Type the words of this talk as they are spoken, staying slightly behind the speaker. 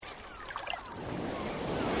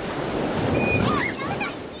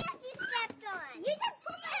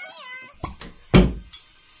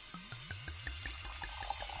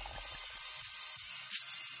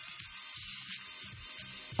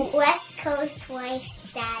West Coast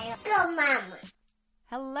lifestyle. Go, Mama.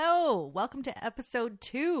 Hello. Welcome to episode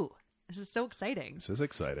 2. This is so exciting. This is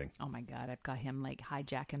exciting. Oh my God. I've got him like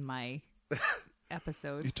hijacking my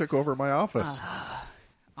episode. You took over my office.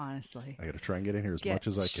 Honestly. I got to try and get in here as much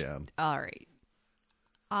as I can. All right.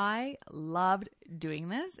 I loved doing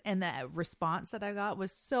this, and the response that I got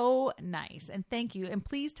was so nice. And thank you. And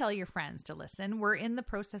please tell your friends to listen. We're in the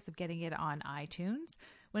process of getting it on iTunes.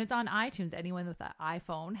 When it's on iTunes, anyone with an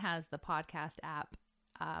iPhone has the podcast app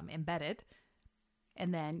embedded.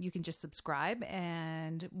 And then you can just subscribe.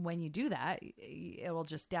 And when you do that, it will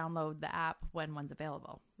just download the app when one's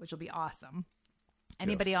available, which will be awesome.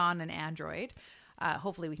 Anybody on an Android,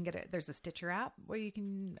 hopefully we can get it. There's a Stitcher app where you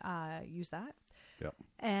can use that. Yep.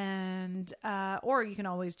 And, or you can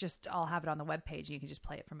always I'll have it on the webpage and you can just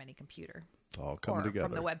play it from any computer. All come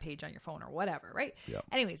together. From the webpage on your phone or whatever, right? Yep.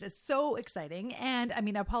 Anyways, it's so exciting. And I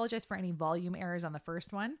mean, I apologize for any volume errors on the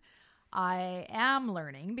first one. I am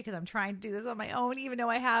learning because I'm trying to do this on my own, even though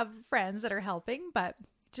I have friends that are helping. But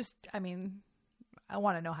I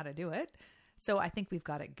want to know how to do it. So I think we've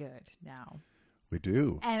got it good now. We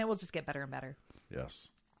do. And it will just get better and better. Yes.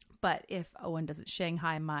 But if Owen doesn't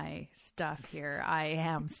Shanghai my stuff here, I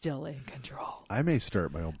am still in control. I may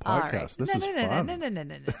start my own podcast. Right. This is fun.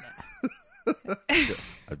 No.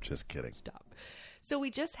 I'm just kidding. Stop. So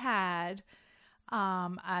we just had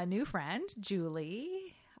a new friend,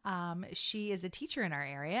 Julie. She is a teacher in our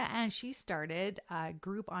area, and she started a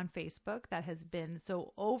group on Facebook that has been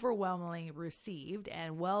so overwhelmingly received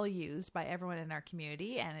and well used by everyone in our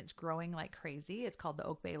community, and it's growing like crazy. It's called the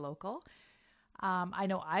Oak Bay Local. I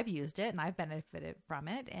know I've used it and I've benefited from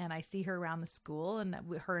it, and I see her around the school, and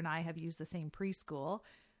her and I have used the same preschool.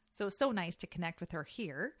 So it's so nice to connect with her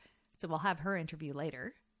here. So we'll have her interview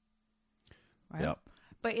later. Right? Yep.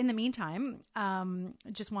 But in the meantime,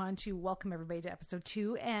 just wanted to welcome everybody to episode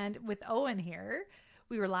 2. And with Owen here,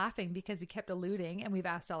 we were laughing because we kept alluding, and we've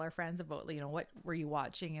asked all our friends about, what were you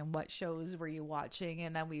watching and what shows were you watching?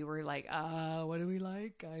 And then we were like, what do we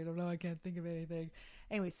like? I don't know. I can't think of anything.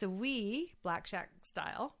 Anyway, so we, Black Shack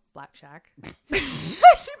style, Black Shack. Black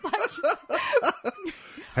Shack.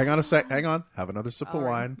 Hang on a sec. Hang on. Have another sip of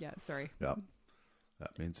wine. Yeah, sorry. Yep.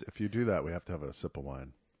 That means if you do that, we have to have a sip of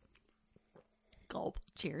wine. Gulp.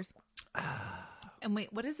 Cheers. And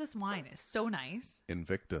wait, what is this wine? It's so nice.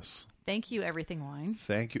 Invictus. Thank you, Everything Wine.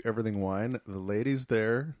 Thank you, Everything Wine. The ladies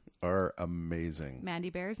there are amazing. Mandy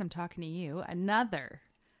Bears, I'm talking to you. Another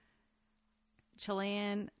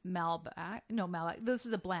Chilean Malbec. No, Malbec. This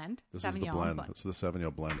is a blend. This is the blend. It's the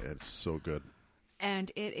Sauvignon blend. It's so good.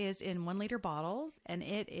 And it is in 1 liter bottles, and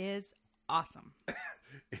it is awesome.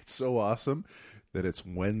 It's so awesome that it's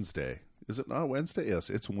Wednesday. Is it not Wednesday? Yes,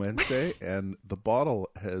 it's Wednesday, and the bottle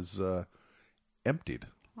has emptied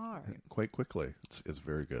quite quickly. It's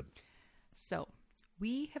very good. So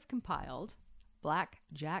we have compiled Black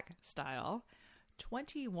Jack style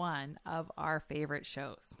 21 of our favorite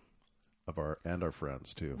shows. Of our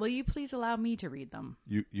friends too. Will you please allow me to read them?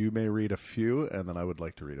 You may read a few, and then I would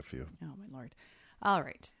like to read a few. Oh my Lord! All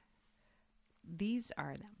right, these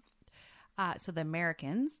are them. So the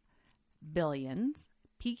Americans, Billions,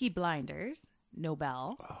 Peaky Blinders,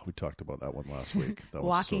 Nobel. Oh, we talked about that one last week. That was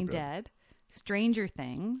Walking so good. Dead, Stranger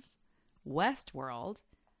Things, Westworld.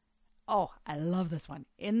 Oh, I love this one.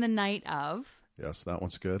 In the Night of. Yes, that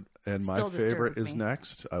one's good. And Still my favorite disturbs is me.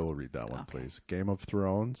 next. I will read that one, Okay. please. Game of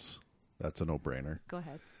Thrones. That's a no-brainer. Go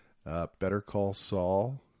ahead. Better Call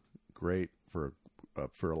Saul. Great for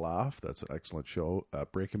a laugh. That's an excellent show.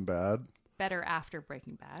 Breaking Bad. Better after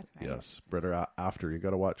Breaking Bad. Right? Yes, better after. You got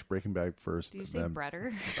to watch Breaking Bad first. Do you say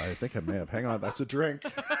Bretter? I think I may have. Hang on, that's a drink.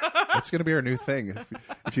 That's going to be our new thing.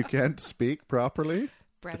 If you can't speak properly,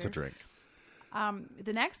 it's a Bretter. drink.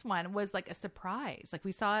 The next one was like a surprise. Like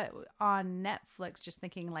we saw it on Netflix, just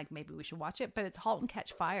thinking like maybe we should watch it, but it's *Halt and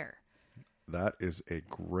Catch Fire*. That is a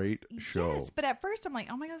great show. Yes, but at first I'm like,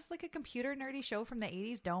 oh my God, it's like a computer nerdy show from the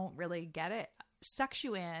 80s. Don't really get it. Sucks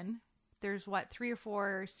you in. There's 3 or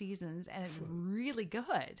 4 seasons, and it's really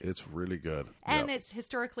good. It's really good. And it's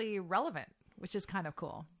historically relevant, which is kind of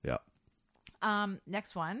cool. Yeah.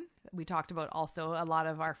 Next one, we talked about also a lot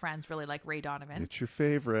of our friends really like Ray Donovan. It's your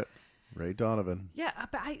favorite, Ray Donovan. Yeah,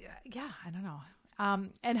 but I don't know.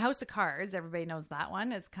 And House of Cards, everybody knows that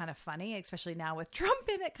one. It's kind of funny, especially now with Trump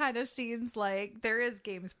in it. Kind of seems like there is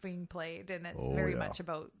games being played, and it's very much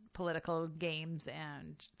about political games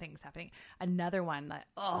and things happening. Another one that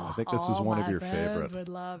I think this is one of your favorite. Would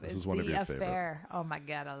love this is is one The of your Affair. favorite. Oh my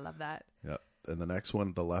God, I love that. Yeah, and the next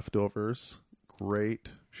one, The Leftovers. great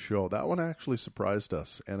show. That one actually surprised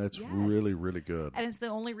us, and it's Yes. really, really good. And it's the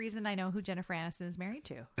only reason I know who Jennifer Aniston is married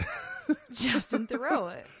to. Justin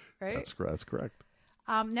Theroux, right? That's correct.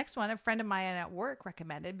 Next one, a friend of mine at work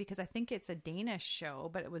recommended, because I think it's a Danish show,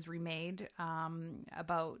 but it was remade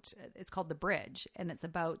it's called The Bridge, and it's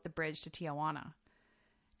about the bridge to Tijuana.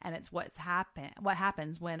 And it's what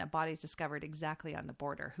happens when a body is discovered exactly on the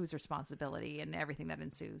border, whose responsibility and everything that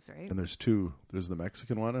ensues, right? And there's two. There's the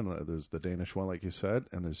Mexican one, and there's the Danish one, like you said.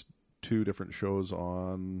 And there's two different shows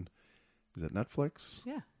on, is it Netflix?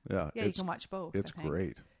 Yeah. Yeah. Yeah, you can watch both. It's I think.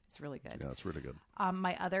 great. It's really good. Yeah, it's really good.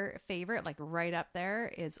 My other favorite, like right up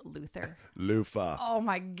there, is Luther. Lufa. Oh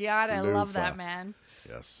my God, I love Lufa. that, man.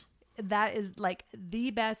 Yes. That is like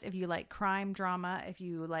the best if you like crime drama, if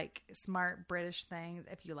you like smart British things,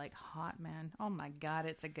 if you like hot men. Oh my God,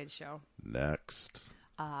 it's a good show. Next.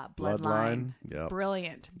 Bloodline. Yep.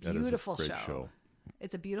 Brilliant. That is a Beautiful great show. show.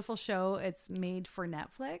 It's a beautiful show. It's made for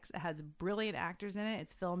Netflix. It has brilliant actors in it.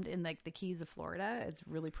 It's filmed in like the Keys of Florida. It's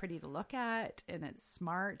really pretty to look at, and it's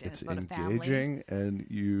smart, and it's about a family. Engaging, and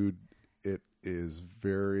it is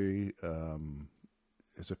very,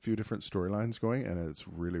 there's a few different storylines going, and it's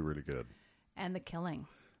really, really good. And the killing.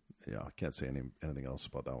 Yeah, I can't say anything else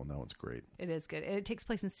about that one. That one's great. It is good. It takes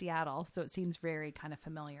place in Seattle, so it seems very kind of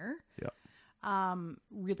familiar. Yeah.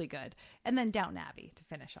 Really good. And then Downton Abbey to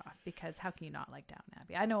finish off, because how can you not like Downton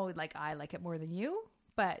Abbey? I know like I like it more than you,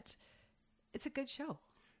 but it's a good show.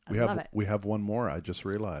 I love it. We have one more. I just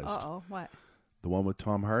realized. Uh-oh, what? The one with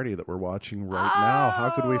Tom Hardy that we're watching right now.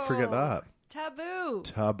 How could we forget that?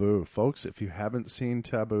 Taboo. Folks, if you haven't seen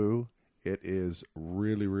Taboo, it is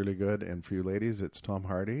really, really good. And for you ladies, it's Tom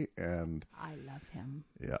Hardy, and I love him.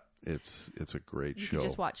 yeah, it's a great You show. can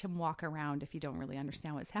just watch him walk around if you don't really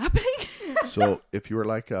understand what's happening. So if you are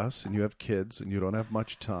like us and you have kids and you don't have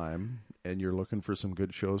much time and you're looking for some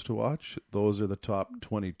good shows to watch, those are the top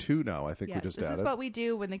 22 now. I think Yes, we just this added. is what we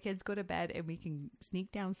do when the kids go to bed and we can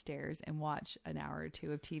sneak downstairs and watch an hour or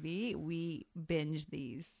two of TV. We binge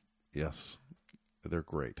these. Yes, they're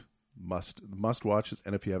great. Must watches.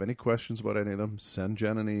 And if you have any questions about any of them, send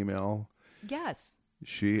Jen an email. Yes.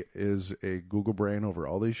 She is a Google brain over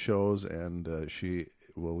all these shows, and she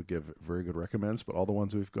will give very good recommends. But all the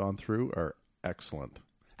ones we've gone through are excellent.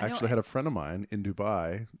 Actually, I had a friend of mine in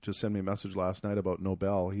Dubai just send me a message last night about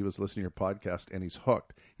Nobel. He was listening to your podcast, and he's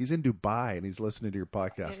hooked. He's in Dubai, and he's listening to your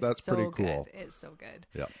podcast. That's so pretty cool. Good. It's so good.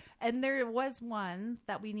 Yeah. And there was one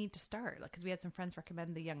that we need to start, because we had some friends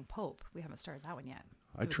recommend The Young Pope. We haven't started that one yet.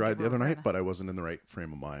 I tried the other night, but I wasn't in the right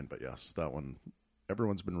frame of mind. But yes, that one,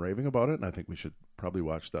 everyone's been raving about it, and I think we should probably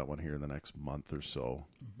watch that one here in the next month or so,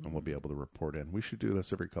 and we'll be able to report in. We should do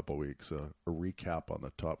this every couple of weeks, a recap on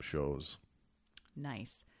the top shows.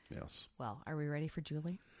 Nice. Yes. Well, are we ready for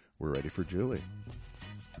Julie? We're ready for Julie.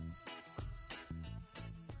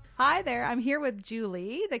 Hi there. I'm here with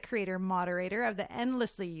Julie, the creator moderator of the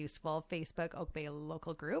endlessly useful Facebook Oak Bay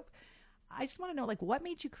local group. I just want to know, like, what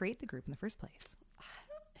made you create the group in the first place?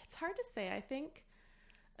 It's hard to say. I think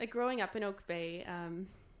growing up in Oak Bay,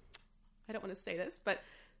 I don't want to say this, but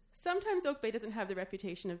sometimes Oak Bay doesn't have the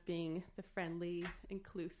reputation of being the friendly,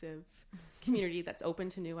 inclusive community that's open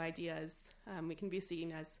to new ideas. We can be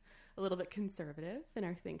seen as a little bit conservative in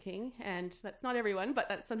our thinking, and that's not everyone, but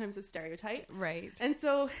that's sometimes a stereotype. Right. And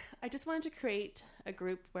so I just wanted to create a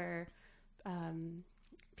group where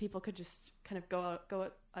people could just kind of go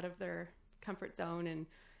out of their comfort zone and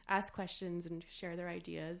ask questions and share their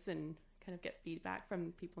ideas and kind of get feedback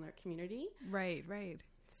from people in their community. Right.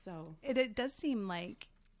 So it does seem like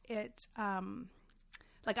it,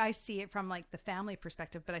 like I see it from like the family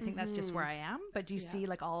perspective, but I think that's just where I am. But do you see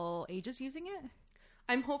like all ages using it?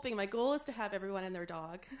 I'm hoping, my goal is to have everyone and their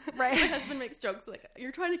dog. Right. My husband makes jokes like,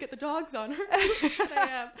 you're trying to get the dogs on her. I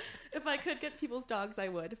am. If I could get people's dogs, I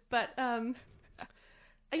would. But I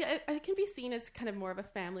can be seen as kind of more of a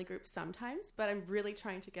family group sometimes, but I'm really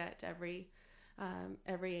trying to get every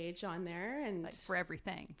age on there, and Like for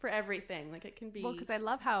everything. Like it can be. Well, because I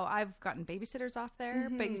love how I've gotten babysitters off there,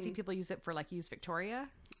 but you see people use it for like Use Victoria.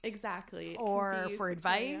 Exactly. It Or can be for used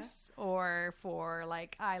Victoria. advice, or for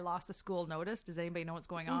like, I lost a school notice. Does anybody know what's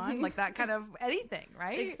going on? Like that kind of anything,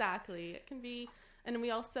 right? Exactly. It can be. And we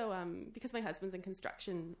also, because my husband's in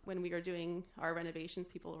construction, when we were doing our renovations,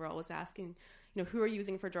 people were always asking, who are you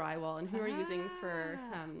using for drywall and who are you using for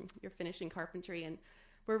your finishing carpentry? And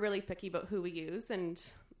we're really picky about who we use. And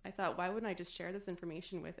I thought, why wouldn't I just share this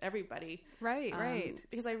information with everybody? Right.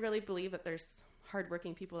 Because I really believe that there's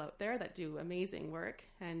hardworking people out there that do amazing work.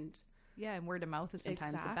 And Yeah, and word of mouth is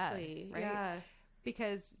sometimes exactly, the best, right? Yeah.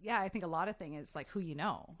 Because, I think a lot of thing is like who you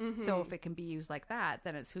know. So if it can be used like that,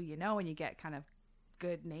 then it's who you know, and you get kind of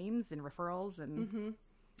good names and referrals, and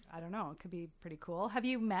I don't know, it could be pretty cool. Have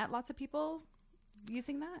you met lots of people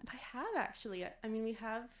using that? I have, actually. I mean, we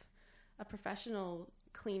have a professional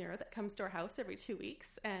cleaner that comes to our house every 2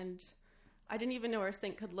 weeks, and I didn't even know our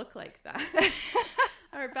sink could look like that.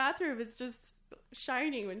 Our bathroom is just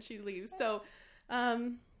shiny when she leaves. So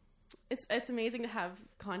it's amazing to have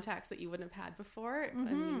contacts that you wouldn't have had before. I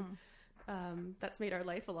mean, that's made our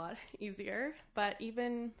life a lot easier. But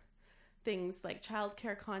even things like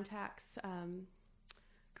childcare contacts,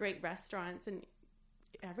 great restaurants, and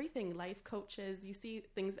everything, life coaches, you see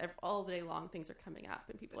things all day long. Things are coming up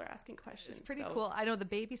and people are asking questions. It's pretty cool. I know the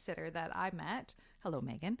babysitter that I met, hello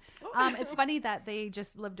Megan, it's funny that they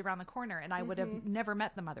just lived around the corner, and I would have never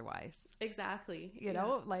met them otherwise. Exactly. You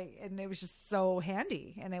know, like, and it was just so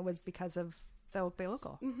handy, and it was because of the Oak Bay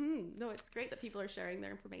Local. No, it's great that people are sharing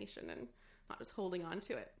their information and not just holding on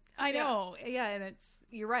to it. I know. Yeah. And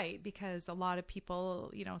you're right, because a lot of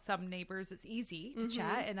people, you know, some neighbors, it's easy to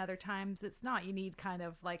chat, and other times it's not. You need kind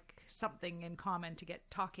of like something in common to get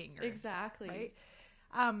talking. Exactly.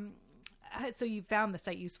 Right. So you found the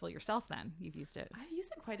site useful yourself then? You've used it? I've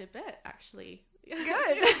used it quite a bit, actually. Good.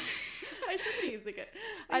 I should be using it.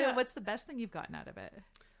 I know. What's the best thing you've gotten out of it?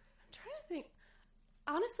 I'm trying to think.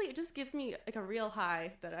 Honestly, it just gives me like a real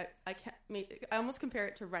high that I can't make. I almost compare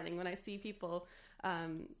it to running when I see people,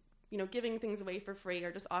 you know, giving things away for free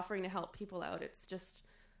or just offering to help people out. It's just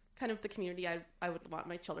kind of the community I would want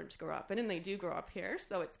my children to grow up in, and they do grow up here,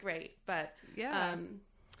 so it's great. But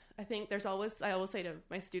I think I always say to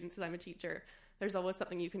my students, as I'm a teacher, there's always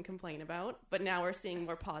something you can complain about. But now we're seeing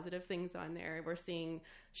more positive things on there. We're seeing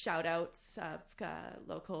shout outs of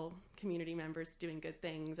local community members doing good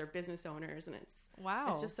things, or business owners, and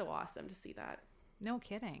it's just so awesome to see that. No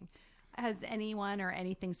kidding. Has anyone or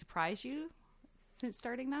anything surprised you since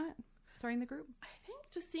starting the group? I think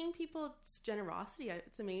just seeing people's generosity.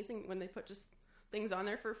 It's amazing when they put just things on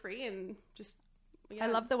there for free, and just I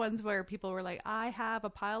love the ones where people were like, I have a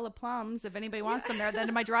pile of plums. If anybody wants them, they're at the end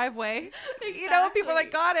of my driveway. Exactly. You know, people are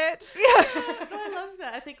like, got it. I love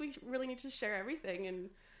that. I think we really need to share everything, and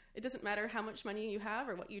it doesn't matter how much money you have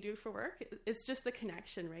or what you do for work. It's just the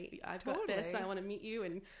connection, right? I've got this, I want to meet you,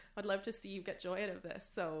 and I'd love to see you get joy out of this.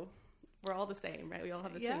 So we're all the same, right? We all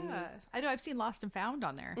have the same needs. I know. I've seen Lost and Found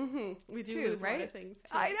on there. We do lose a lot of things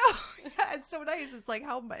too. I know. Yeah, it's so nice. It's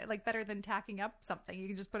like better than tacking up something. You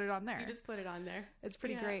can just put it on there. You just put it on there. It's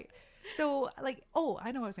pretty great. So I know what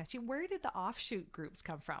I was going to ask you. Where did the offshoot groups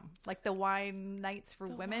come from? Like the wine nights for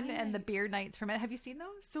women and the beer nights for men. Have you seen those?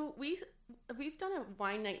 So we've done a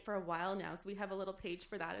wine night for a while now. So we have a little page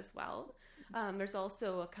for that as well. There's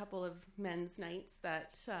also a couple of men's nights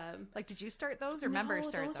that did you start those or members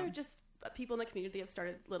start those? Them? Are just people in the community have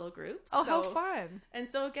started little groups. Oh, how fun. And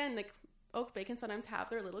so again, like Oak Bay can sometimes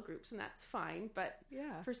have their little groups, and that's fine. But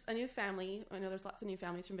for a new family, I know there's lots of new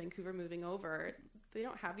families from Vancouver moving over. They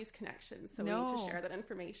don't have these connections. So we need to share that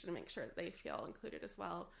information and make sure that they feel included as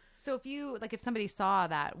well. So if somebody saw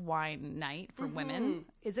that wine night for women,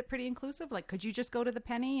 is it pretty inclusive? Like, could you just go to the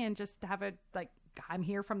Penny and just have a, I'm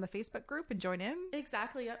here from the Facebook group and join in?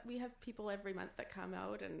 Exactly. We have people every month that come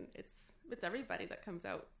out, and it's everybody that comes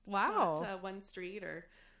out. Wow. It's not one street, or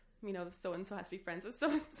so-and-so has to be friends with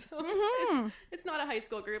so-and-so. It's not a high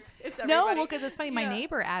school group. It's everybody. No, well, because it's funny. My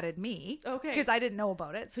neighbor added me. Okay. Because I didn't know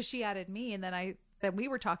about it. So she added me, and then we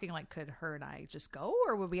were talking could her and I just go,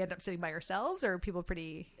 or would we end up sitting by ourselves, or are people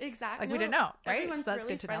pretty... Exactly. we didn't know, right? Everyone's so that's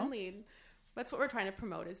really good to friendly. know. That's what we're trying to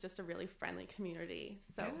promote, is just a really friendly community.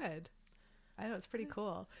 So good. I know, it's pretty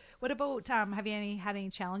cool. What about, have you had any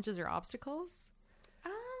challenges or obstacles?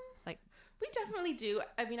 We definitely do.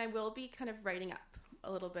 I mean, I will be kind of writing up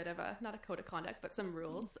a little bit of not a code of conduct, but some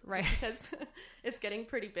rules. Right. Because it's getting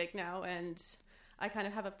pretty big now, and I kind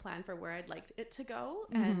of have a plan for where I'd like it to go.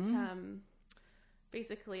 And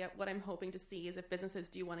basically what I'm hoping to see is if businesses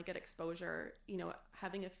do want to get exposure,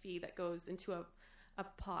 having a fee that goes into a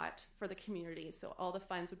pot for the community. So all the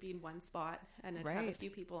funds would be in one spot, and I'd have a few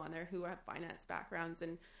people on there who have finance backgrounds.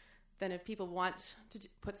 And then if people want to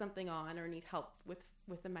put something on or need help with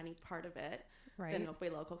the money part of it, then Oak Bay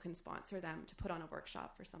Local can sponsor them to put on a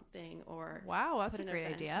workshop for something, or that's a great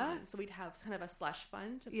idea. On. So we'd have kind of a slush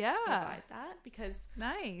fund to provide that, because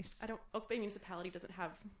Oak Bay Municipality doesn't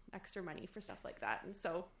have extra money for stuff like that, and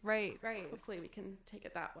so hopefully we can take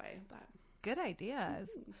it that way. But good ideas.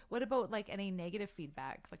 What about any negative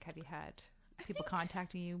feedback? Have you had people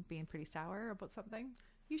contacting you being pretty sour about something?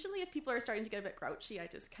 Usually if people are starting to get a bit grouchy, I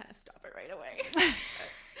just kind of stop it right away.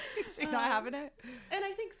 So you're not having it? And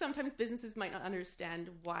I think sometimes businesses might not understand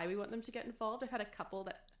why we want them to get involved. I've had a couple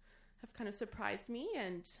that have kind of surprised me,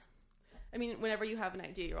 and I mean, whenever you have an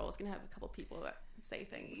idea, you're always going to have a couple people that say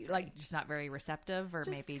things. Like just not very receptive, or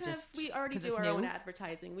maybe just we already 'cause do it's our new? own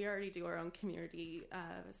advertising. We already do our own community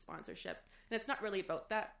sponsorship. And it's not really about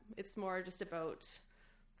that. It's more just about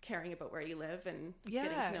caring about where you live and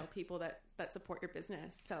getting to know people that support your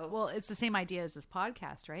business. So Well, it's the same idea as this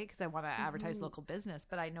podcast, right? Because I want to advertise local business,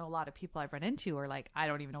 but I know a lot of people I've run into are like, I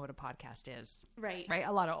don't even know what a podcast is. right.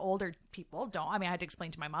 A lot of older people don't. I mean, I had to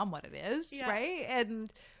explain to my mom what it is, Yeah. right?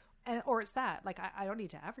 And or it's that, like, I don't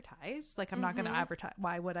need to advertise. Like, I'm not going to advertise.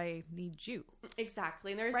 Why would I need you?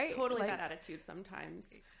 Exactly. And there's Right? totally Like- that attitude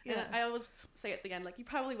sometimes. Yeah. And I always say at the end, like, you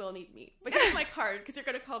probably will need me, but here's my card because you're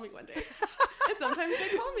going to call me one day. And sometimes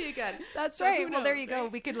they call me again. That's So right. who Well, there knows, you go.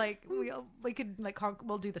 right? We could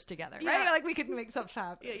we'll do this together, Yeah. right? Like we could make something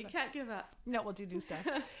happen. Yeah, you can't give up. No, we'll do new stuff.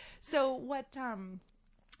 So what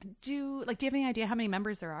do you have any idea how many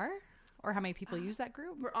members there are or how many people use that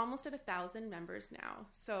group? We're almost at 1,000 members now.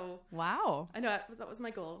 So Wow. I know that was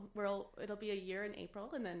my goal. It'll be a year in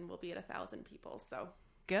April, and then we'll be at 1,000 people. So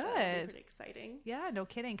Good. that'll be pretty exciting. Yeah, no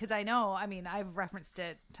kidding. Because I know, I mean, I've referenced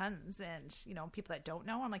it tons, and people that don't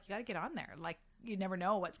know, I'm like, you got to get on there. Like, you never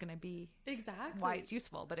know what's going to be Exactly. why it's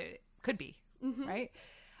useful, but it could be, right?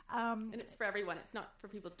 And it's for everyone. It's not for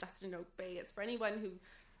people just in Oak Bay. It's for anyone who,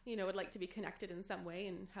 would like to be connected in some way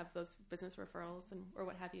and have those business referrals or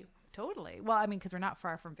what have you. Totally. Well, I mean, because we're not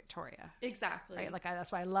far from Victoria. Exactly. Right? Like,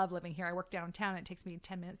 that's why I love living here. I work downtown, and it takes me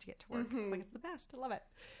 10 minutes to get to work. Like, it's the best. I love it.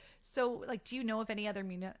 So, like, do you know if any other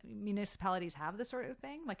municipalities have this sort of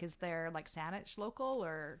thing? Like, is there, like, Saanich local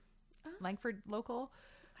or Langford local?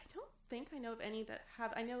 I don't think I know of any that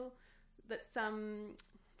have. I know that some. I'm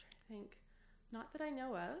trying to think. Not that I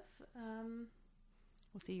know of.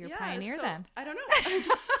 We'll see. You're a yeah, pioneer so, then. I don't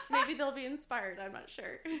know. Maybe they'll be inspired. I'm not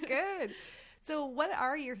sure. Good. So, what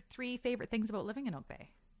are your 3 favorite things about living in Oak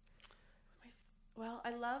Bay? Well,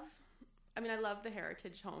 I love the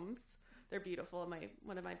heritage homes. They're beautiful.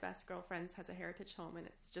 One of my best girlfriends has a heritage home, and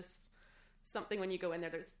it's just something when you go in there,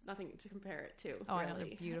 there's nothing to compare it to. Oh, really. I know,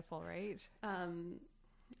 they're beautiful, right?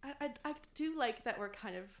 I do like that we're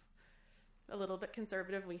kind of a little bit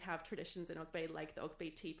conservative. We have traditions in Oak Bay, like the Oak Bay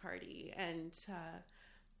Tea Party, and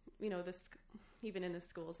this. Even in the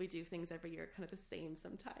schools, we do things every year kind of the same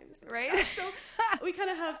sometimes, Right? So we kind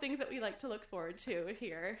of have things that we like to look forward to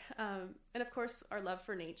here, and of course, our love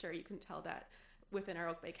for nature. You can tell that within our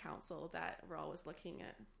Oak Bay Council that we're always looking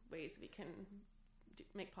at ways we can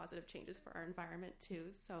make positive changes for our environment too.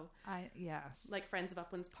 So Yes. like Friends of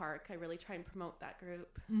Uplands Park, I really try and promote that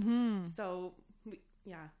group. Mm-hmm. So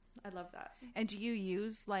I love that. And do you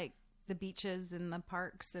use like the beaches and the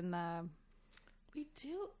parks and the? We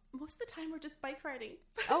do. Most of the time we're just bike riding.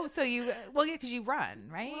 Oh, so because you run,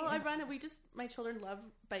 right? Well, I run, and my children love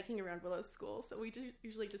biking around Willow School, so we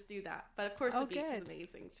usually just do that. But of course, the beach is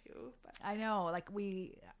amazing too. But. I know, like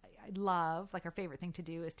I love, like our favorite thing to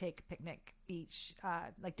do is take picnic beach,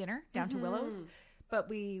 like dinner down to Willows, but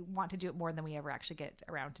we want to do it more than we ever actually get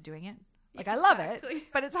around to doing it. Like, I love it,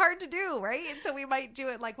 but it's hard to do, right? And so we might do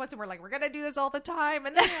it like once, and we're like, we're going to do this all the time.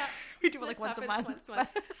 And then we do it like once a month.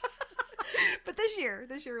 But this year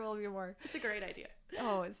will be more. It's a great idea.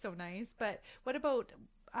 Oh, it's so nice. But what about,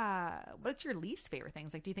 what's your least favorite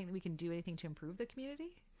things? Like, do you think that we can do anything to improve the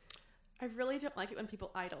community? I really don't like it when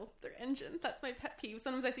people idle their engines. That's my pet peeve.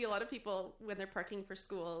 Sometimes I see a lot of people when they're parking for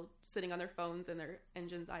school sitting on their phones and their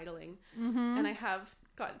engines idling. Mm-hmm. And I have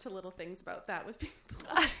gotten to little things about that with people.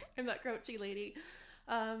 I'm that grouchy lady.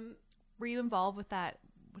 Were you involved with that,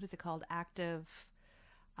 what is it called, active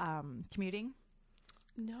commuting?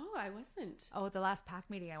 No, I wasn't. Oh, the last PAC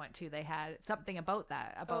meeting I went to, they had something about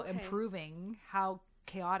that, about improving how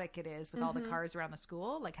chaotic it is with all the cars around the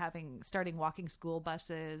school, like starting walking school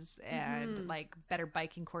buses and like better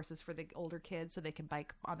biking courses for the older kids so they can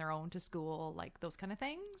bike on their own to school, like those kind of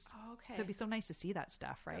things. Oh, okay. So it'd be so nice to see that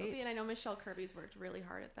stuff, right? And I know Michelle Kirby's worked really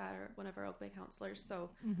hard at that, or one of our Oak Bay counselors. So,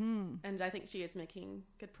 and I think she is making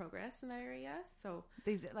good progress in that area. So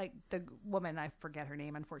these, like the woman, I forget her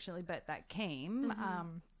name, unfortunately, but that came,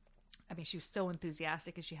 I mean, she was so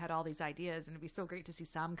enthusiastic and she had all these ideas, and it'd be so great to see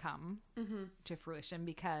some come to fruition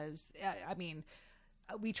because, I mean,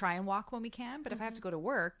 we try and walk when we can, but if I have to go to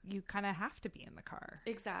work, you kind of have to be in the car.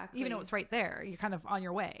 Exactly. Even though it's right there, you're kind of on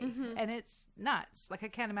your way. And it's nuts. Like, I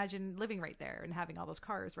can't imagine living right there and having all those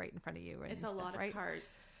cars right in front of you. And it's a lot of cars.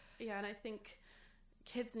 Yeah, and I think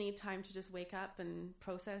kids need time to just wake up and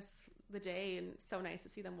process the day, and it's so nice to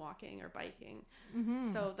see them walking or biking.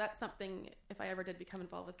 So that's something, if I ever did become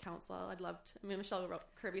involved with council, I'd love to. I mean, Michelle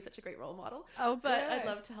Kirby is such a great role model. Oh, but I'd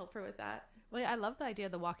love to help her with that. Well, I love the idea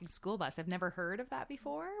of the walking school bus. I've never heard of that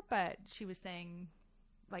before, but she was saying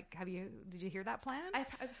like, did you hear that plan? I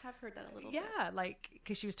have heard that a little bit. Yeah, like,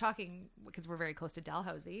 because she was talking, because we're very close to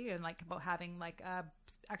Dalhousie, and like about having like a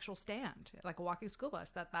actual stand, like a walking school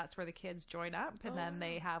bus, that's where the kids join up, and then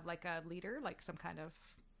they have like a leader, like some kind of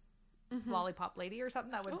lollipop lady or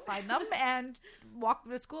something that would find them and walk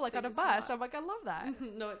them to school like on a bus. I'm like, I love that.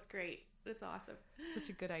 No, it's great. It's awesome. Such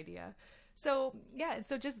a good idea. So yeah,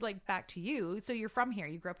 so just like back to you. So you're from here.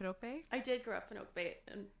 You grew up in Oak Bay? I did grow up in Oak Bay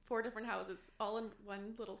in 4 different houses, all in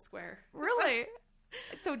one little square. Really?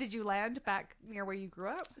 So did you land back near where you grew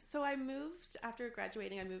up? So I moved, after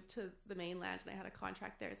graduating, I moved to the mainland, and I had a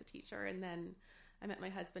contract there as a teacher. And then I met my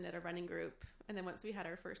husband at a running group. And then once we had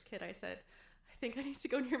our first kid, I said, I think I need to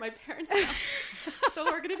go near my parents now. So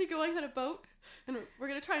we're going to be going on a boat, and we're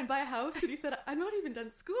going to try and buy a house. And he said, I'm not even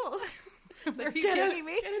done school. Are you kidding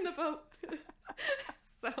me? Get in the boat.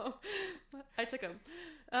 So I took him.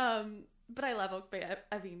 But I love Oak Bay.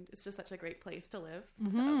 I mean, it's just such a great place to live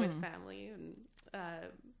with family. And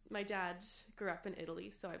my dad grew up in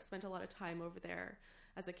Italy, so I've spent a lot of time over there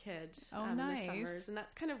as a kid in the summers. And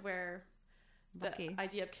that's kind of where the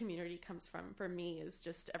idea of community comes from for me, is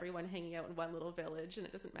just everyone hanging out in one little village, and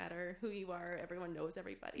it doesn't matter who you are, everyone knows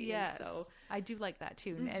everybody. Yes, so I do like that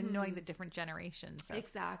too, and knowing the different generations.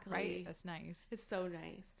 Exactly. Right? That's nice. It's so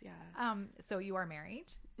nice, yeah. So you are married.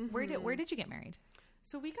 Where did you get married?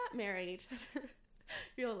 So we got married.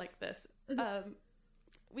 You'll like this.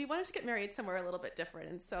 We wanted to get married somewhere a little bit different,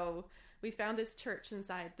 and so we found this church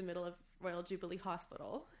inside the middle of Royal Jubilee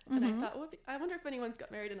Hospital, and I thought, well, I wonder if anyone's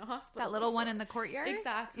got married in a hospital. That little one in the courtyard?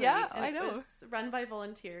 Exactly. Yeah, and I know. It was run by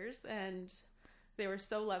volunteers, and they were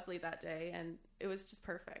so lovely that day, and it was just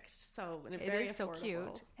perfect. So, and very is so affordable.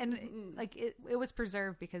 cute, and like it was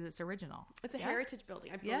preserved because it's original. It's a heritage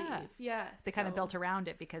building, I believe. Yeah. They kind of built around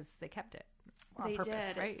it because they kept it on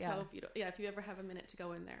purpose, did. right? It's so beautiful. Yeah, if you ever have a minute to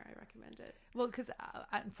go in there, I recommend it. Well, because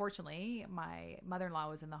unfortunately, my mother-in-law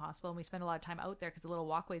was in the hospital, and we spent a lot of time out there because the little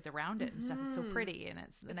walkways around it and stuff is so pretty, and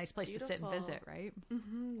it's a nice place to sit and visit, right?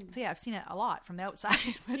 So yeah, I've seen it a lot from the outside,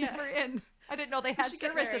 but never in. I didn't know they had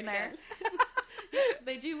service in there.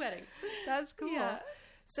 They do weddings. That's cool. Yeah.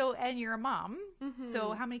 So, and you're a mom.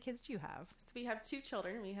 So how many kids do you have? So we have 2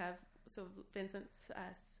 children. We have, so Vincent's,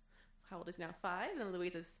 how old is now? 5, and then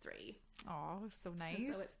Louise is 3. Oh, so nice.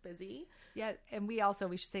 And so it's busy. Yeah, and we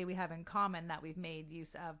should say we have in common that we've made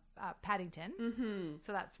use of Paddington.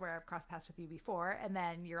 So that's where I've crossed paths with you before. And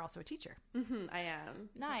then you're also a teacher. I am.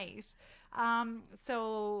 Nice.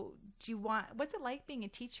 So what's it like being a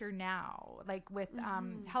teacher now? Like with,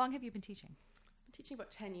 how long have you been teaching? I'm teaching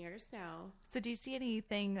about 10 years now. So do you see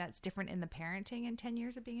anything that's different in the parenting in 10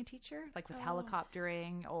 years of being a teacher? Like with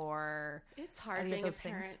helicoptering or... It's hard being a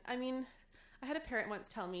parent. Things? I mean, I had a parent once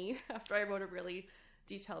tell me, after I wrote a really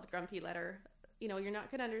detailed, grumpy letter, you're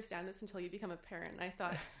not going to understand this until you become a parent. And I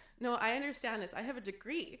thought, no, I understand this. I have a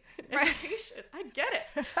degree in education. I get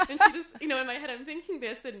it. And she just, in my head, I'm thinking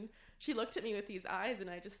this, and she looked at me with these eyes, and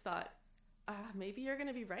I just thought, maybe you're going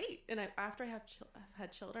to be right. And after I've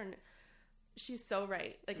had children, she's so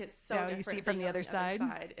right. Like, it's so different. You see it from the other side.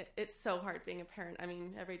 It's so hard being a parent. I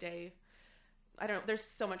mean, every day, I don't know, there's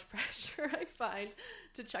so much pressure, I find,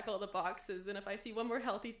 to check all the boxes. And if I see one more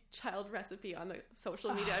healthy child recipe on the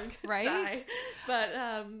social media, I'm going to die. But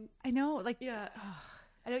I know, like, yeah.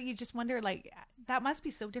 I know, you just wonder, like, that must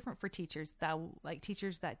be so different for teachers,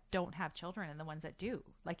 teachers that don't have children and the ones that do.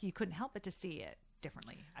 Like, you couldn't help but to see it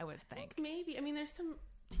differently, I would think. Maybe. I mean, there's some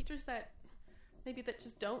teachers that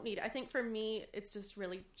just don't need it. I think for me, it's just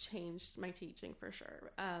really changed my teaching for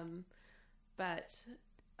sure. But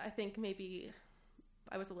I think maybe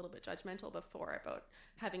I was a little bit judgmental before about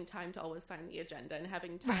having time to always sign the agenda and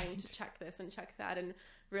having time to check this and check that. And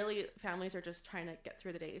really, families are just trying to get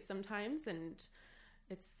through the days sometimes. And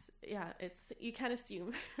you can't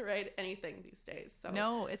assume, right, anything these days. So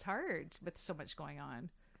no, it's hard with so much going on.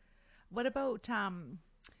 What about,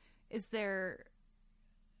 is there,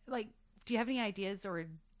 like, do you have any ideas or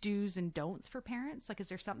do's and don'ts for parents? Like, is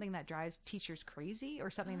there something that drives teachers crazy or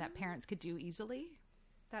something that parents could do easily?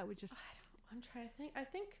 That would just... I'm trying to think. I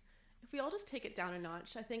think if we all just take it down a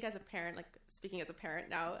notch, I think as a parent, like speaking as a parent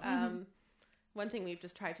now, one thing we've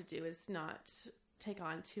just tried to do is not take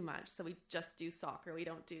on too much. So we just do soccer. We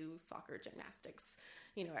don't do soccer, gymnastics,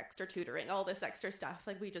 extra tutoring, all this extra stuff.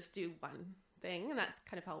 Like, we just do one thing, and that's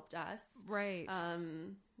kind of helped us. Right.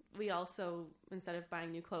 We also, instead of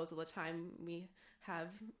buying new clothes all the time, we have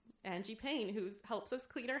Angie Payne, who helps us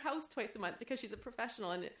clean our house twice a month because she's a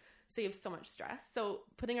professional, and it saves so much stress. So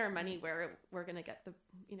putting our money where we're going to get the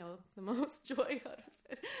most joy out of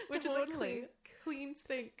it, which is a clean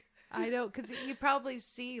sink. I know, because you probably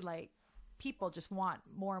see, like, people just want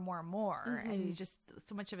more and more and more, and you just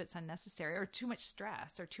so much of it's unnecessary, or too much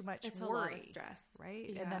stress, or too much It's worry, a lot of stress, right?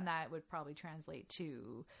 Yeah. And then that would probably translate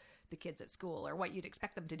to the kids at school, or what you'd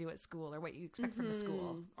expect them to do at school, or what you expect from the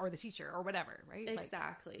school or the teacher or whatever, right?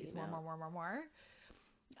 Exactly. Like, more.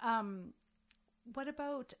 What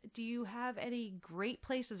about, do you have any great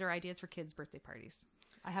places or ideas for kids' birthday parties?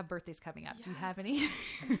 I have birthdays coming up. Yes. Do you have any?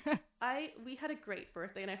 We had a great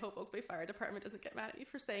birthday, and I hope Oak Bay Fire Department doesn't get mad at me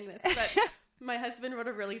for saying this, but my husband wrote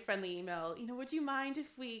a really friendly email. Would you mind if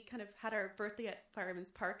we kind of had our birthday at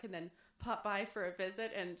Fireman's Park and then pop by for a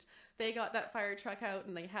visit? And they got that fire truck out,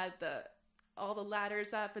 and they had all the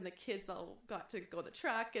ladders up, and the kids all got to go in the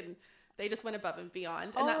truck, and they just went above and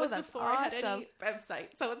beyond. And that was before I had any website.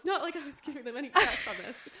 So it's not like I was giving them any press on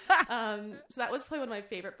this. So that was probably one of my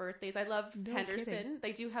favorite birthdays. I love Henderson. Kidding.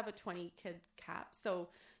 They do have a 20 kid cap. So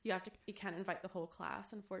you can't invite the whole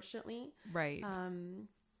class, unfortunately. Right.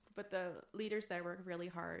 But the leaders there work really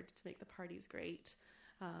hard to make the parties great.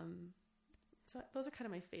 So those are kind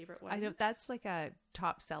of my favorite ones. I know that's like a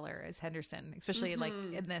top seller is Henderson, especially like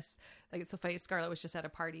in this, like it's so funny. Scarlett was just at a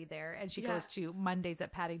party there, and she goes to Mondays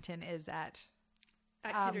at Paddington is at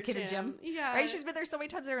Kinder Gym. Yeah. Right. She's been there so many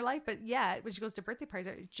times in her life, but when she goes to birthday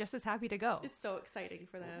parties, she's just as happy to go. It's so exciting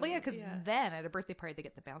for them. Well, yeah, because then at a birthday party, they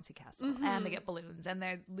get the bouncy castle and they get balloons and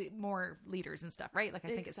they're more leaders and stuff, right? Like,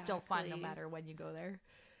 I think it's still fun no matter when you go there.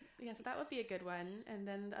 Yeah, so that would be a good one. And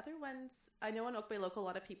then the other ones, I know in Oak Bay Local, a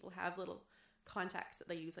lot of people have little contacts that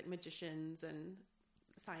they use, like magicians and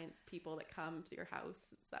science people that come to your house.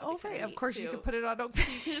 So that would be right. Of course, too. you can put it on Oak Bay.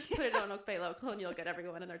 You can just put it on Oak Bay Local, and you'll get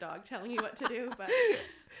everyone and their dog telling you what to do. But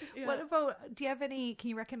What about? Do you have any?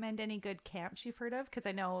 Can you recommend any good camps you've heard of? Because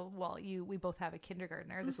I know, we both have a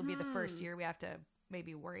kindergartner. This will be the first year we have to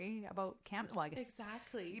maybe worry about camps. Well, I guess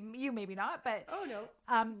exactly. You maybe not, but oh no.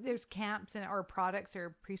 There's camps or products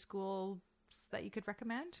or preschools that you could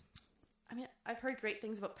recommend. I mean, I've heard great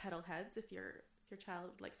things about pedal heads. If your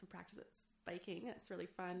child would like some practice at biking, it's really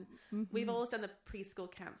fun. We've always done the preschool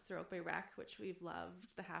camps through Oak Bay Rec, which we've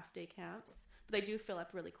loved, the half-day camps. But they do fill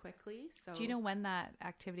up really quickly. So, do you know when that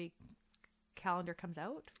activity calendar comes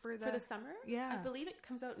out for the summer? Yeah, I believe it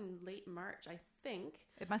comes out in late March. I think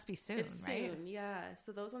it must be soon. It's right? soon, yeah.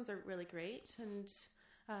 So those ones are really great, and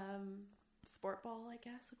sport ball, I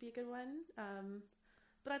guess, would be a good one.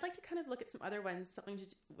 But I'd like to kind of look at some other ones, something to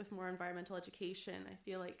do with more environmental education. I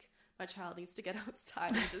feel like my child needs to get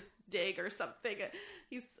outside and just dig or something.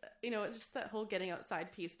 He's, it's just that whole getting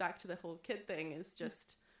outside piece, back to the whole kid thing, is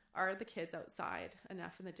just, are the kids outside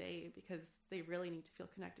enough in the day? Because they really need to feel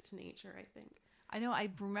connected to nature, I think. I know. I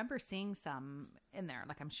remember seeing some in there.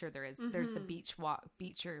 Like, I'm sure there is. There's the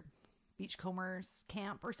beachcombers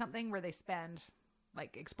camp or something where they spend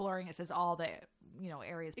like exploring. It says all the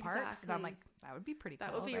areas, parks, and I'm like, that would be pretty cool.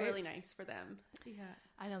 That would be really nice for them. Yeah,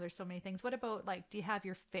 I know there's so many things. What about, like, do you have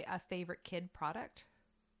your a favorite kid product?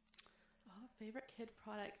 Oh, favorite kid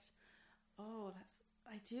product. Oh,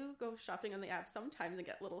 I do go shopping on the app sometimes and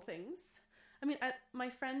get little things. I mean, my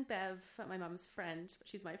friend Bev, my mom's friend, but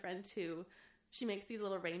she's my friend too. She makes these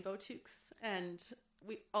little rainbow toques, and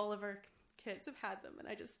all of our kids have had them, and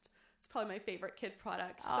it's probably my favorite kid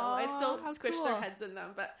product. So I still squish their heads in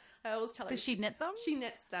them, but I always tell her. Does she knit them? She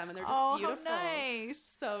knits them, and they're just beautiful. How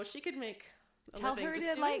nice. So she could make a Tell living her just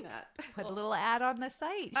to doing that. Put a little ad on the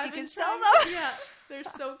site. She can sell them. Yeah, they're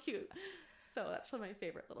so cute. So that's probably my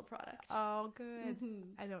favorite little product. Oh, good.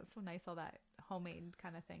 I know, it's so nice, all that homemade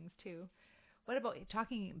kind of things too. What about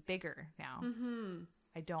talking bigger now?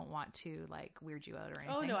 I don't want to weird you out or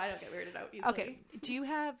anything. Oh no, I don't get weirded out easily. Okay, do you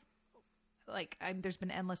have there's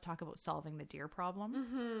been endless talk about solving the deer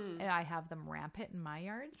problem, and I have them rampant in my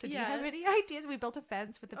yard. So do you have any ideas? We built a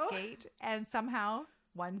fence with a gate, and somehow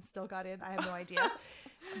one still got in. I have no idea.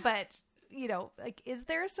 But is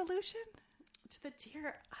there a solution to the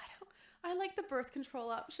deer? I like the birth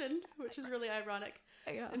control option, which is really ironic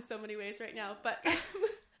in so many ways right now. But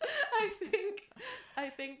I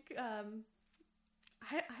think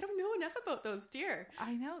I don't know enough about those deer.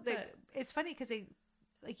 I know that it's funny because they,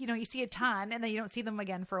 you see a ton and then you don't see them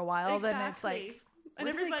again for a while. Exactly. Then it's like, and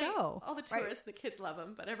where do they go? All the tourists, the kids love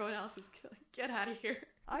them, but everyone else is like, get out of here.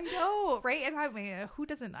 I know, right? And I mean, who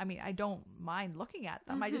doesn't? I mean, I don't mind looking at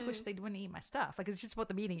them. I just wish they wouldn't eat my stuff. It's just about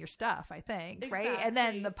them eating your stuff, I think, right? And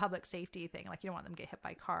then the public safety thing, you don't want them to get hit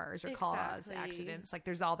by cars or cause accidents.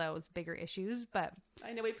 There's all those bigger issues, but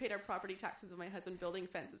I know we paid our property taxes with my husband building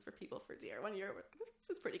fences for people for deer. 1 year,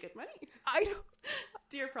 this is pretty good money. I know.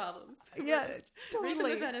 Deer problems. Yeah, totally. Reaping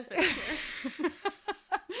the benefits here.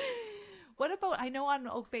 What about, I know on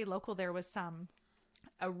Oak Bay Local there was some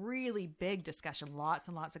a really big discussion, lots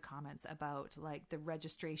and lots of comments about like the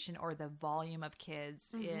registration or the volume of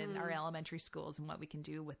kids in our elementary schools and what we can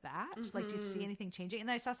do with that. Like, do you see anything changing? And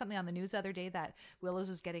then I saw something on the news the other day that Willows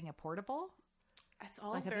is getting a portable. It's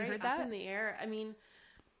all Like, have you very heard up that? in the air. I mean,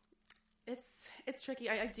 it's tricky.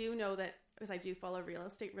 I do know that because I do follow real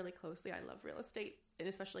estate really closely. I love real estate, and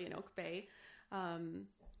especially in Oak Bay.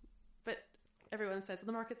 But everyone says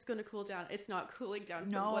the market's going to cool down. It's not cooling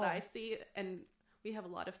down from what I see. And we have a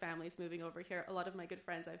lot of families moving over here. A lot of my good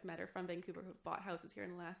friends I've met are from Vancouver who bought houses here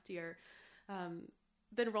in the last year.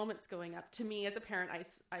 The enrollment's going up. To me, as a parent,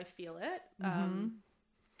 I feel it.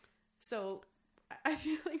 So I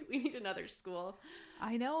feel like we need another school.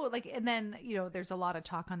 I know, like, and then, you know, there's a lot of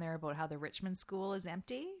talk on there about how the Richmond school is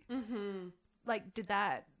empty. Like,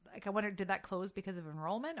 I wonder, did that close because of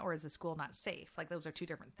enrollment, or is the school not safe? Like, those are two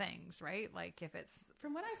different things, right? Like, if it's...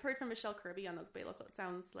 From what I've heard from Michelle Kirby on the Oak Bay Local, it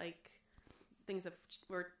sounds like things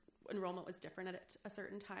where enrollment was different at a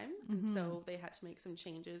certain time. And so they had to make some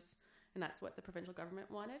changes, and that's what the provincial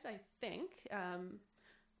government wanted, I think.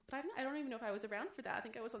 But I don't even know if I was around for that. I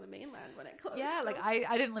think I was on the mainland when it closed. Yeah, so. like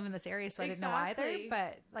I didn't live in this area, so I didn't know either. Exactly.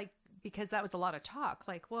 But like, because that was a lot of talk.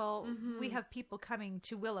 Like, well, we have people coming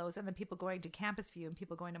to Willows and then people going to Campus View and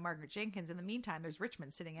people going to Margaret Jenkins. In the meantime, there's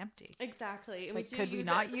Richmond sitting empty. Exactly. And Like, we do could we use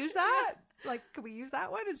not it. use that? Like, could we use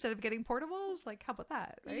that one instead of getting portables? Like, how about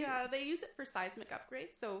that? Right? Yeah, they use it for seismic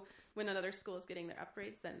upgrades. So when another school is getting their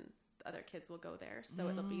upgrades, then the other kids will go there. So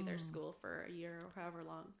it'll be their school for a year or however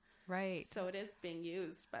long. Right. So it is being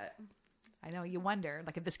used, but... I know, you wonder,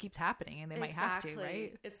 like, if this keeps happening, and they might have to,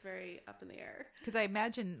 right? It's very up in the air. Because I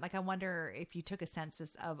imagine, like, I wonder if you took a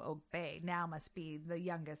census of Oak Bay, now must be the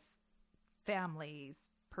youngest families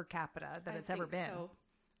per capita that it's ever been. So.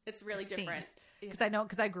 It's really different. Because I know,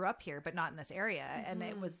 because I grew up here, but not in this area, and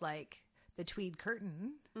it was like the Tweed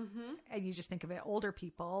Curtain, and you just think of it, older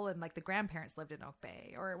people, and like the grandparents lived in Oak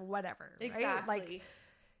Bay or whatever, Exactly. right? Like,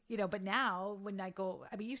 you know, but now when I go,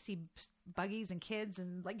 I mean, you see buggies and kids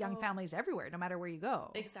and like young families everywhere, no matter where you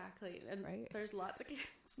go. Exactly. And Right. there's lots of kids.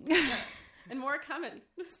 And more coming.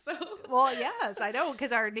 So Well, yes, I know,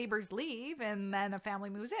 because our neighbors leave and then a family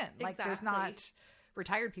moves in. Like, there's Exactly. not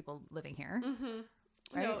retired people living here.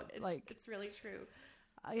 Right? no, Like- it's really true.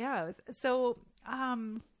 Yeah. So,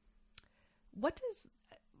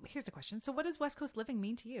 here's a question. So what does West Coast living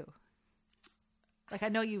mean to you? Like, I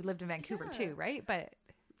know you lived in Vancouver too, right? But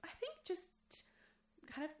I think just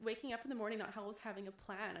kind of waking up in the morning, not always having a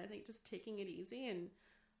plan. I think just taking it easy and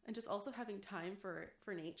just also having time for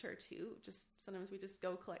nature too. Just sometimes we just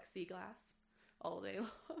go collect sea glass all day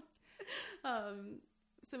long.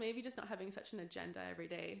 So maybe just not having such an agenda every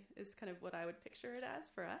day is kind of what I would picture it as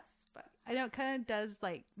for us. But I know it kind of does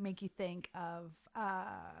like make you think of,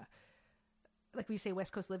 like when you say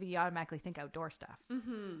West Coast living, you automatically think outdoor stuff,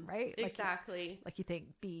 right? Like, exactly. like you think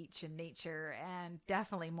beach and nature, and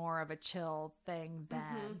definitely more of a chill thing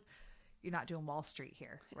than you're not doing Wall Street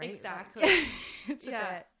here, right? Exactly. Like, it's a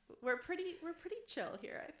yeah. bit, We're pretty chill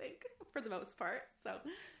here, I think, for the most part. So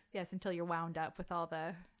yes, until you're wound up with all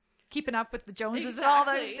the keeping up with the Joneses and all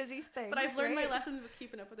the Exactly. busy things. But I've learned right? my lessons with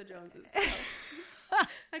keeping up with the Joneses. So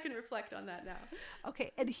I can reflect on that now.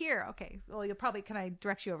 Okay, and here, well, you'll probably, can I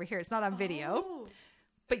direct you over here? It's not on video, Oh,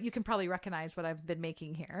 but you can probably recognize what I've been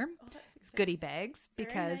making here. that's It's exciting. goodie bags, Very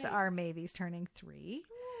because nice. our Mavy's turning 3.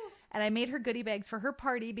 And I made her goodie bags for her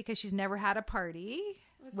party because she's never had a party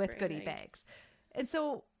That's with very goodie nice. bags. And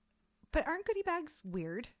so, but aren't goodie bags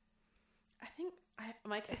weird? I think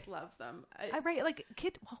my kids love them. I right, like,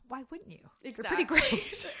 kid, well, why wouldn't you? Exactly. They're pretty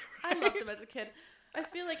great. I loved them as a kid. I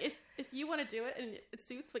feel like if you want to do it and it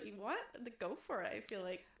suits what you want, then go for it. I feel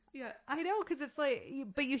like, yeah. I know, because it's like,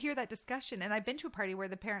 but you hear that discussion, and I've been to a party where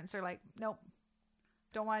the parents are like, nope,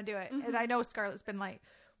 don't want to do it. And I know Scarlett's been like,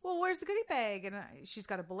 well, where's the goodie bag? And she's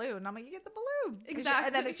got a balloon. And I'm like, you get the balloon. 'Cause Exactly.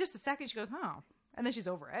 and then it's just a second. She goes, oh. And then she's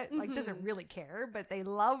over it. Like, doesn't really care, but they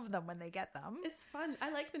love them when they get them. It's fun.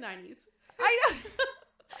 I like the 90s. I know.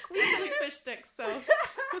 We used to make fish sticks, so.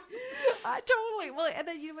 Totally. Well, and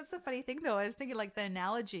then, you know, what's the funny thing, though? I was thinking, like, the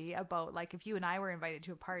analogy about, like, if you and I were invited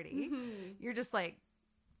to a party, you're just like,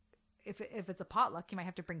 if it's a potluck, you might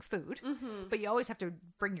have to bring food, but you always have to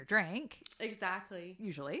bring your drink, Exactly.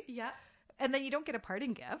 usually. Yeah. And then you don't get a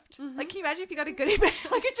parting gift. Like, can you imagine if you got a goodie bag?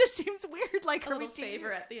 Like, it just seems weird. Like, A are we little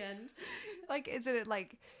favor at the end. Like, isn't it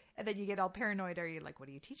like, and then you get all paranoid. Are you like, what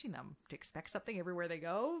are you teaching them? To expect something everywhere they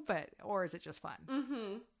go? Or is it just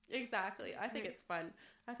fun? Exactly. I think it's fun.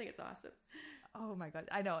 I think it's awesome. Oh my God.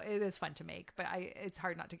 I know it is fun to make, but it's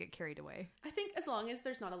hard not to get carried away. I think as long as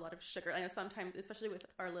there's not a lot of sugar. I know sometimes, especially with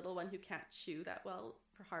our little one who can't chew that well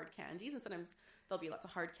for hard candies, and sometimes there'll be lots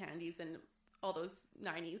of hard candies, and all those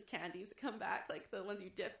 90s candies that come back, like the ones you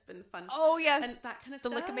dip and fun. Oh, yes. And that kind of The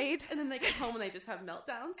stuff. Lickamaid. And then they get home and they just have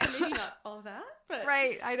meltdowns. So maybe not all that, but.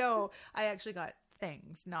 Right, I know. I actually got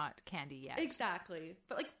things, not candy yet. Exactly.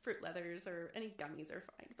 But like fruit leathers or any gummies are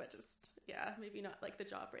fine. But just, yeah, maybe not like the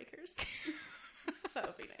Jawbreakers. That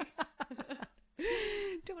would be nice.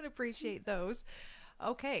 Don't appreciate those.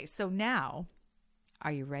 Okay, so now,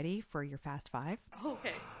 are you ready for your Fast Five?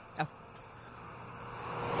 Okay. Oh.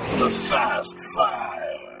 The Fast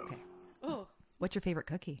Five. Okay. Oh, What's your favorite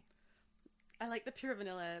cookie? I like the pure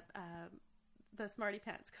vanilla, the Smarty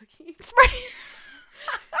Pants cookie.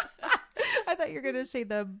 I thought you were going to say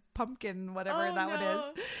the pumpkin, whatever Oh, that one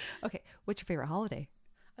no. is. Okay, what's your favorite holiday?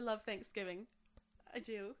 I love Thanksgiving. I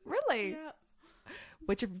do. Really? Yeah.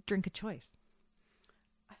 What's your drink of choice?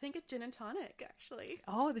 I think a gin and tonic, actually.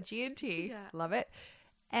 Oh, the G&T. Yeah. Love it.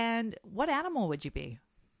 And what animal would you be?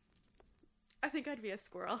 I think I'd be a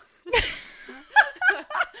squirrel.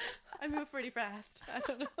 I move pretty fast. I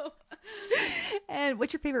don't know. And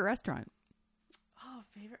what's your favorite restaurant? Oh,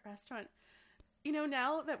 favorite restaurant. You know,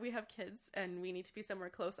 now that we have kids and we need to be somewhere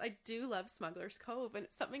close, I do love Smuggler's Cove, and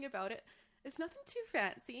it's something about it. It's nothing too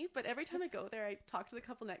fancy, but every time I go there, I talk to the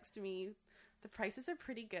couple next to me. The prices are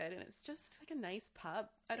pretty good, and it's just like a nice pub.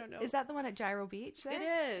 I don't know. Is that the one at Gyro Beach there?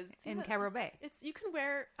 It is. In Yeah. Cairo Bay?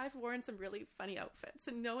 I've worn some really funny outfits,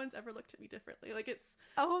 and no one's ever looked at me differently. Like, it's,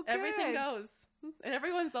 Oh, good. everything goes. And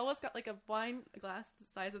everyone's always got like a wine glass the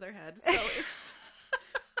size of their head. So it's,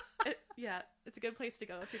 it's a good place to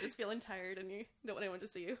go if you're just feeling tired and you don't want anyone to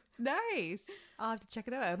see you. Nice. I'll have to check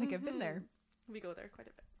it out. I don't think I've been there. We go there quite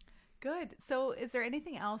a bit. Good. So is there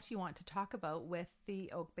anything else you want to talk about with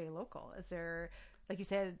the Oak Bay Local? Is there, like you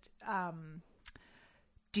said,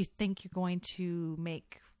 do you think you're going to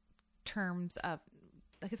make terms of,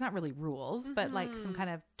 like, it's not really rules, but like some kind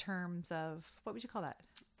of terms of, what would you call that?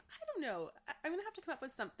 I don't know. I'm going to have to come up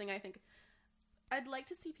with something. I think I'd like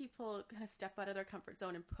to see people kind of step out of their comfort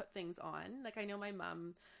zone and put things on. Like, I know my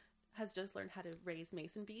mom has just learned how to raise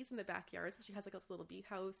mason bees in the backyard. So she has like this little bee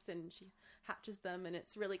house and she hatches them, and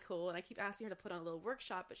it's really cool. And I keep asking her to put on a little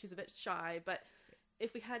workshop, but she's a bit shy. But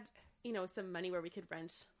if we had, some money where we could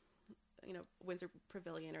rent, Windsor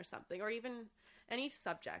Pavilion or something, or even any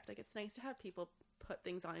subject, like, it's nice to have people put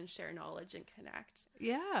things on and share knowledge and connect.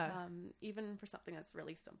 Yeah. Even for something that's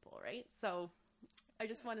really simple, right? So I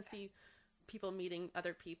just want to see people meeting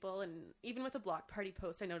other people, and even with a block party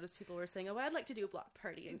post, I noticed people were saying, "Oh, I'd like to do a block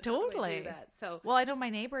party." And how do I Totally. do that? So, Well, I know my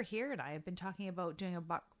neighbor here and I have been talking about doing a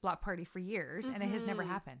block party for years, and it has never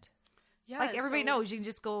happened. yeah, Like, everybody so- knows you can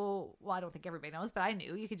just go, well, I don't think everybody knows, but I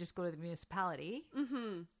knew you could just go to the municipality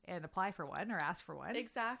and apply for one or ask for one.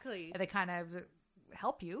 Exactly. And they kind of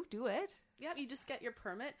help you do it. Yeah, you just get your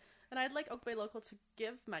permit, and I'd like Oak Bay Local to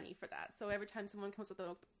give money for that. So every time someone comes with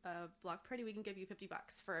a block party, we can give you $50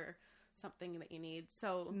 for something that you need.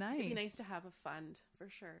 So it'd be Nice. nice to have a fund for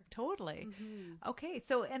sure. Totally. Okay.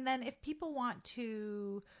 So, and then if people want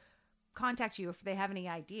to contact you, if they have any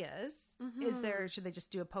ideas, should they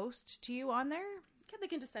just do a post to you on there? Yeah, they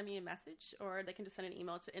can just send me a message, or they can just send an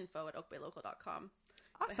email to info@oakbaylocal.com.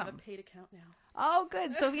 I have a Awesome. paid account now. Oh,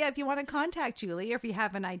 good. So, yeah, if you want to contact Julie, or if you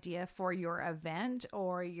have an idea for your event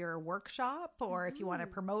or your workshop, or if you want to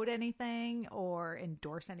promote anything or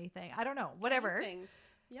endorse anything, I don't know, whatever. Anything.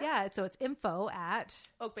 Yeah. So it's info at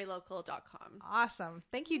oakbaylocal.com. awesome.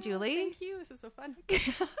 Thank you, Julie. Thank you. This is so fun. I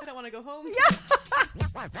don't want to go home.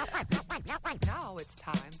 Now it's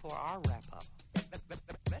time for our wrap-up.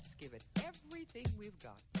 Let's give it everything we've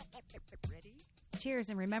got. Ready? Cheers.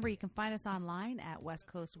 And remember, you can find us online at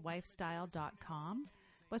westcoastlifestyle.com,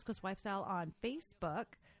 West Coast Lifestyle on Facebook,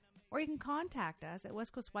 or you can contact us at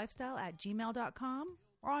westcoastlifestyle@gmail.com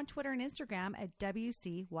or on Twitter and Instagram at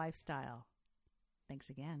WC Lifestyle. Thanks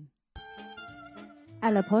again.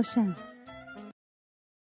 À la prochaine.